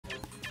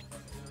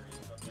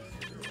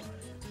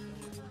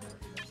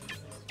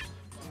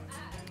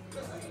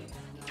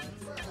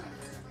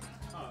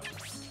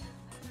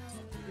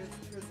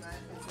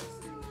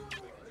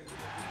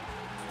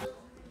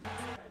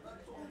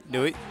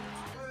Do we?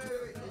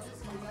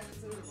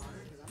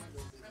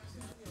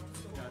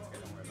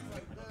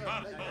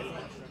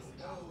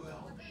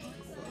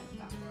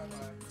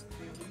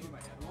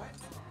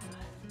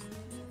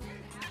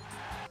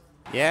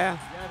 Yeah.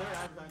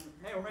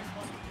 Hey, we're making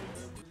money.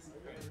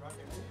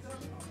 No,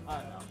 we're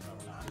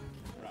not.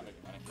 We're not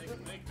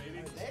making money.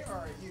 They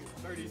are huge.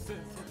 30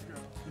 cents.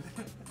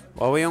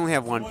 Well, we only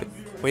have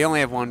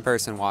one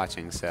person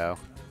watching, so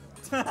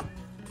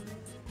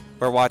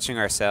we're watching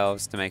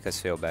ourselves to make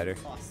us feel better.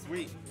 Oh,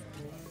 sweet.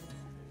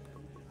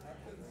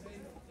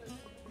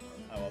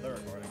 Oh, well, they're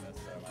recording this,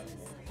 so might as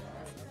well.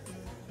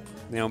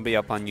 They'll be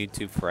up on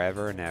YouTube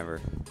forever and ever.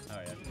 Oh, yeah,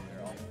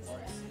 they're all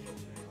parts.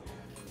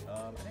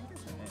 I think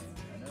there's a name.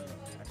 I know,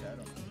 actually, I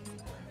don't know.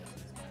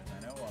 I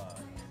know,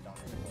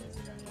 Dr. Cole is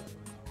the guy.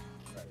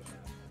 Right.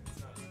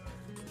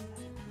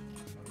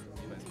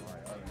 He plays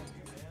Mario. I don't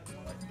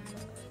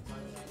know.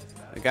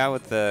 The guy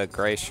with the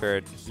gray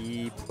shirt,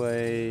 he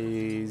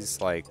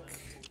plays like,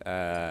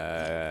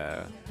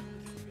 oh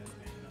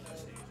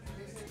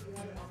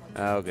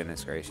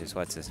goodness gracious,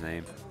 what's his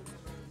name?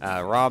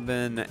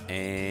 Robin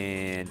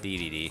and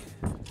DDD.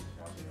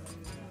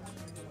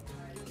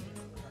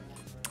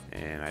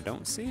 And I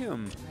don't see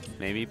him.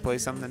 Maybe he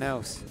plays something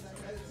else.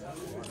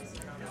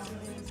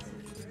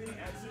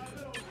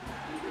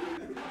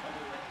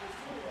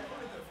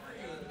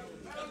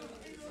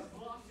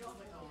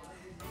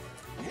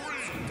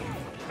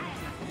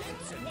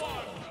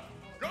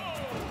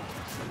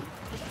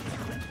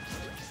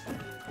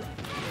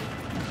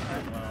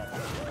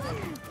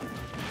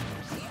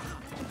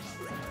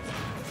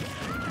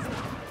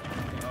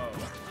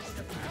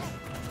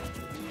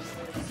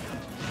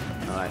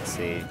 Let's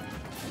see.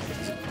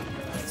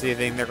 See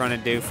anything they're going to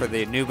do for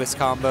the Anubis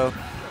combo,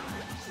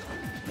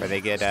 where they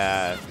get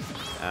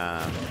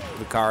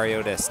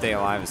Lucario to stay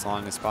alive as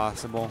long as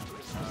possible,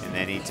 and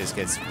then he just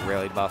gets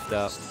really buffed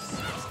up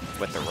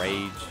with the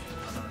rage.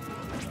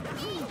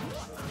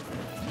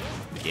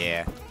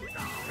 Yeah.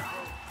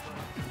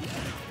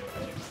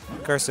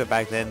 Of course, so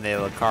back then the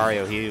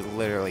Lucario, he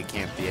literally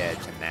camped the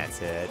edge, and that's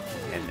it.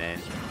 And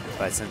then,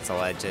 but since the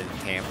ledge isn't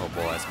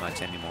campable as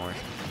much anymore.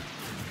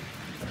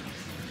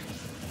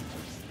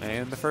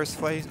 And the first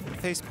face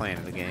plant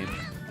of the game.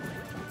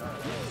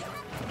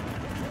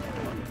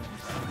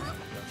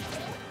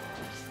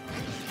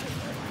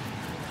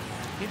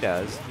 He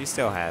does. He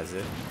still has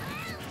it.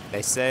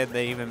 They said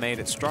they even made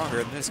it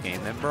stronger in this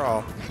game than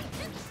Brawl.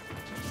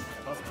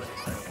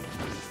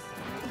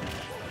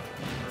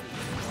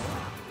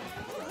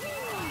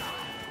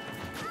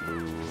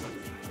 Ooh.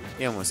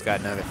 He almost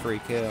got another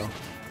free kill.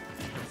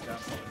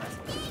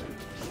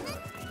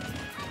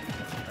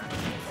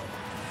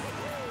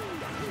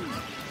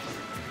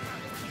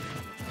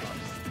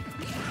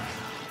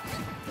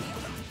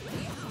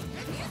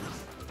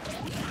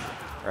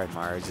 Right,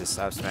 Mario, just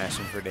stop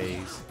smashing for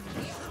days.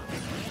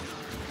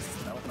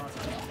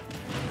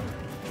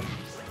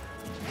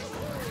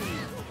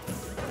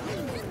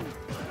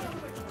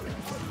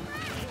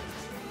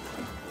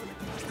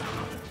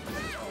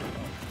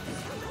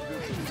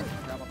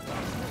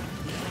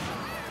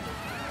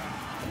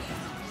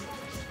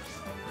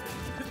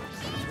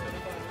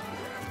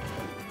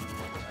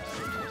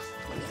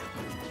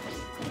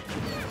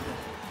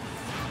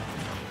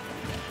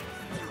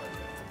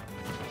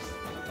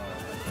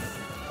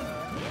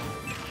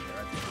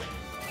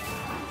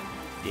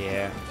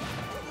 Yeah.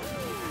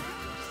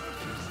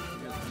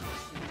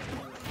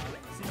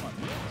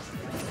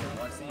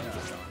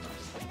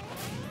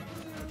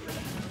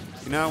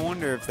 You know, I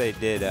wonder if they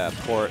did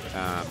port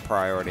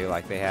priority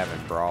like they have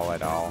in Brawl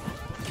at all.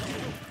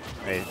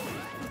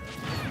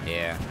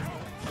 Yeah.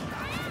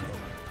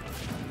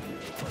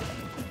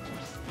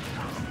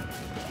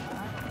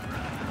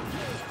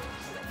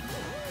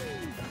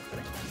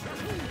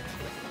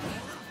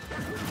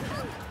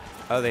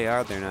 Oh, they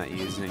are. They're not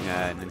using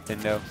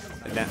Nintendo.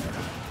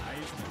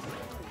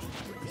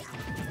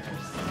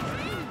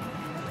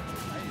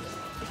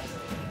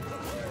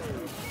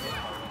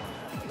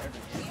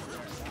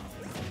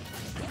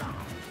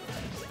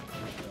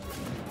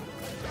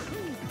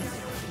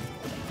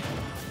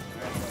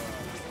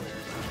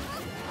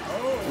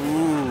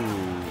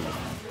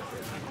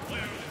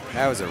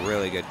 That was a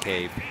really good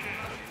cape.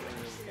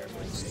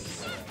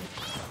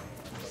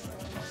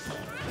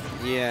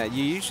 Yeah,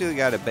 you usually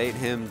got to bait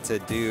him to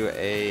do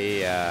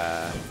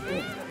a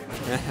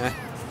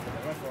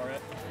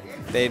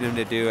bait him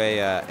to do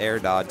a air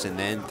dodge and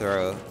then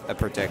throw a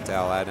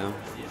projectile at him.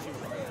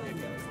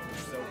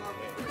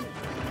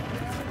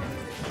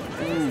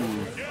 Ooh.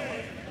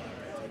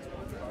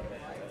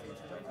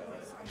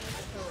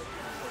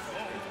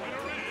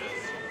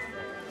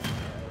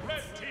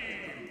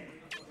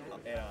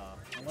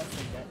 Unless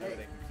they don't know, they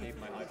can cave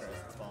my high price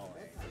is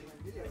falling.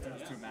 It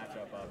turns to a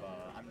matchup of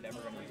I'm never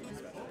going to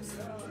use my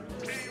specials.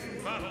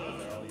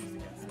 They're all used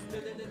against me.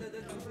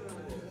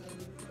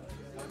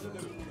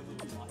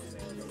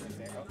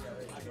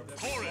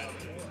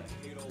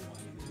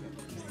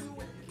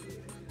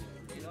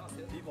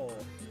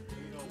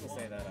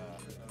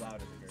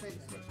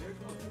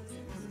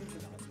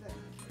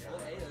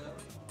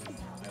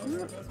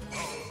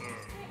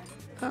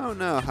 I don't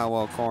know how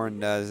well Corrin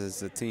does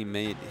as a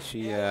teammate.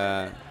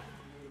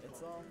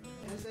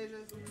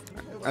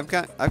 I've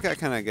got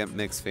kind of got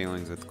mixed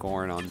feelings with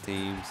Corrin on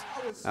teams.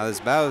 Now this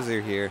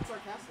Bowser here,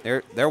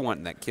 they're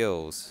wanting that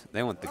kills.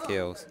 They want the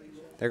kills.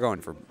 They're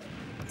going for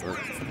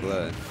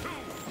blood.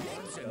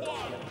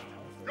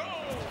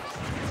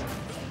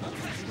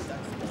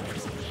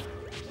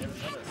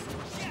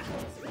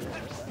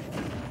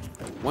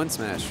 One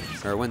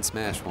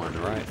smash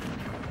one, right?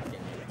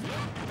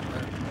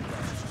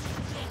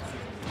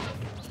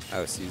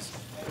 Oh, she's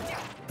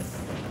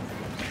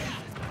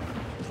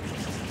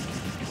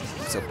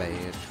so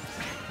bad.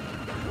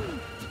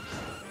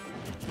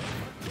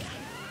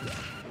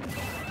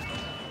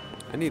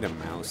 I need a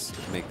mouse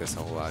to make this a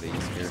whole lot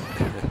easier.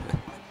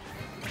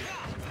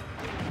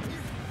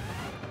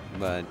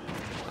 But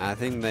I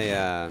think they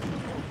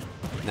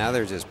now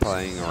they're just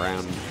playing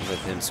around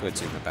with him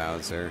switching to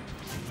Bowser.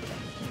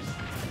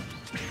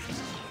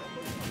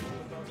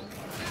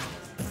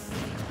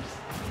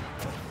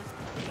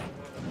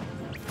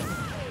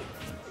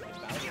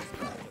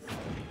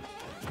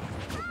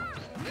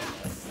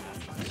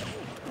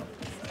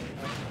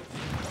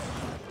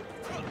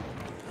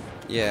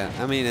 Yeah,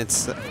 I mean,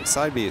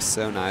 side B is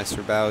so nice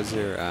for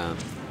Bowser.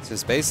 It's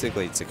just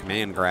basically it's a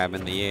command grab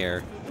in the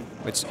air,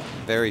 which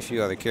very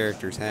few other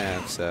characters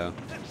have. So.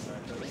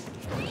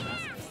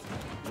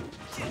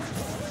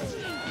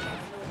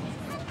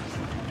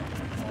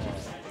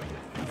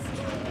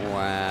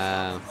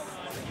 Wow.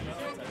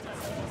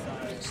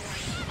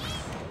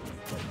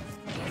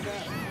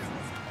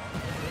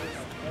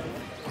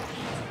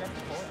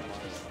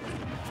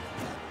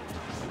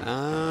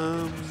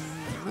 I'm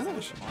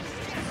not sure.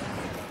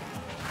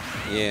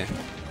 Yeah.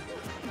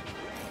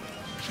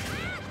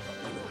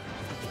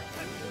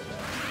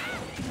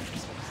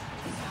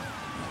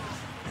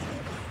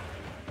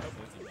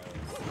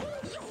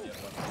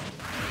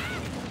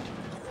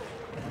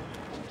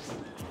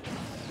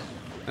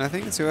 And I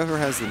think it's whoever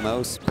has the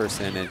most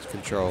percentage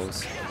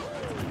controls.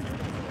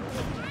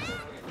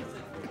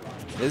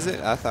 Is it?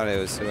 I thought it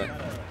was whoever.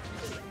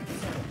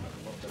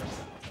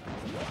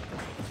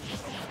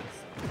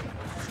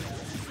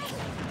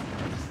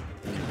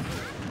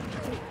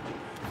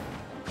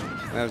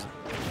 That was.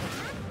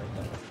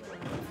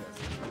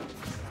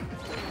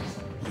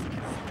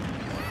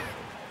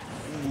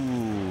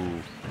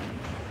 Ooh.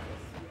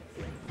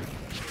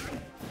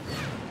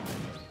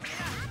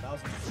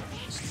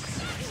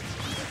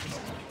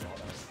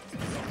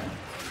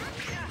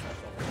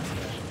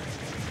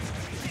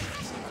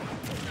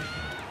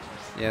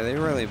 Yeah, they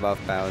really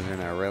buffed Bowser,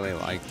 and I really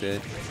liked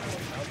it.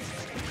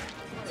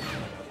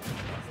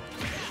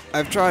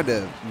 I've tried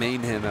to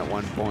main him at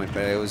one point,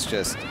 but it was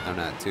just I'm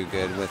not too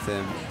good with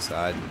him,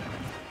 so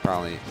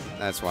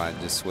that's why I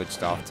just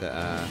switched off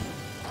to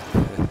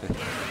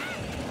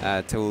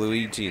to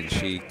Luigi and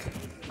Sheik.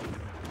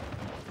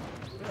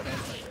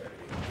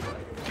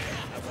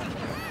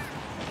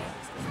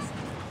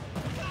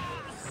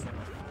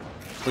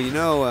 Well, you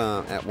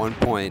know, at one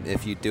point,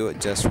 if you do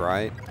it just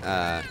right,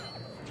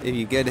 if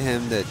you get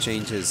him to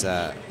change his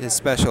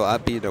special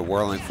up B to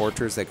Whirling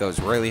Fortress that goes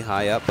really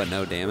high up but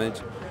no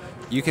damage,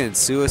 you can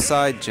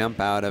suicide, jump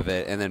out of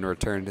it, and then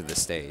return to the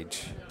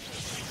stage.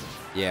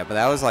 Yeah, but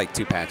that was like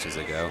 2 patches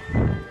ago.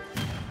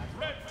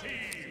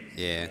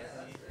 Yeah.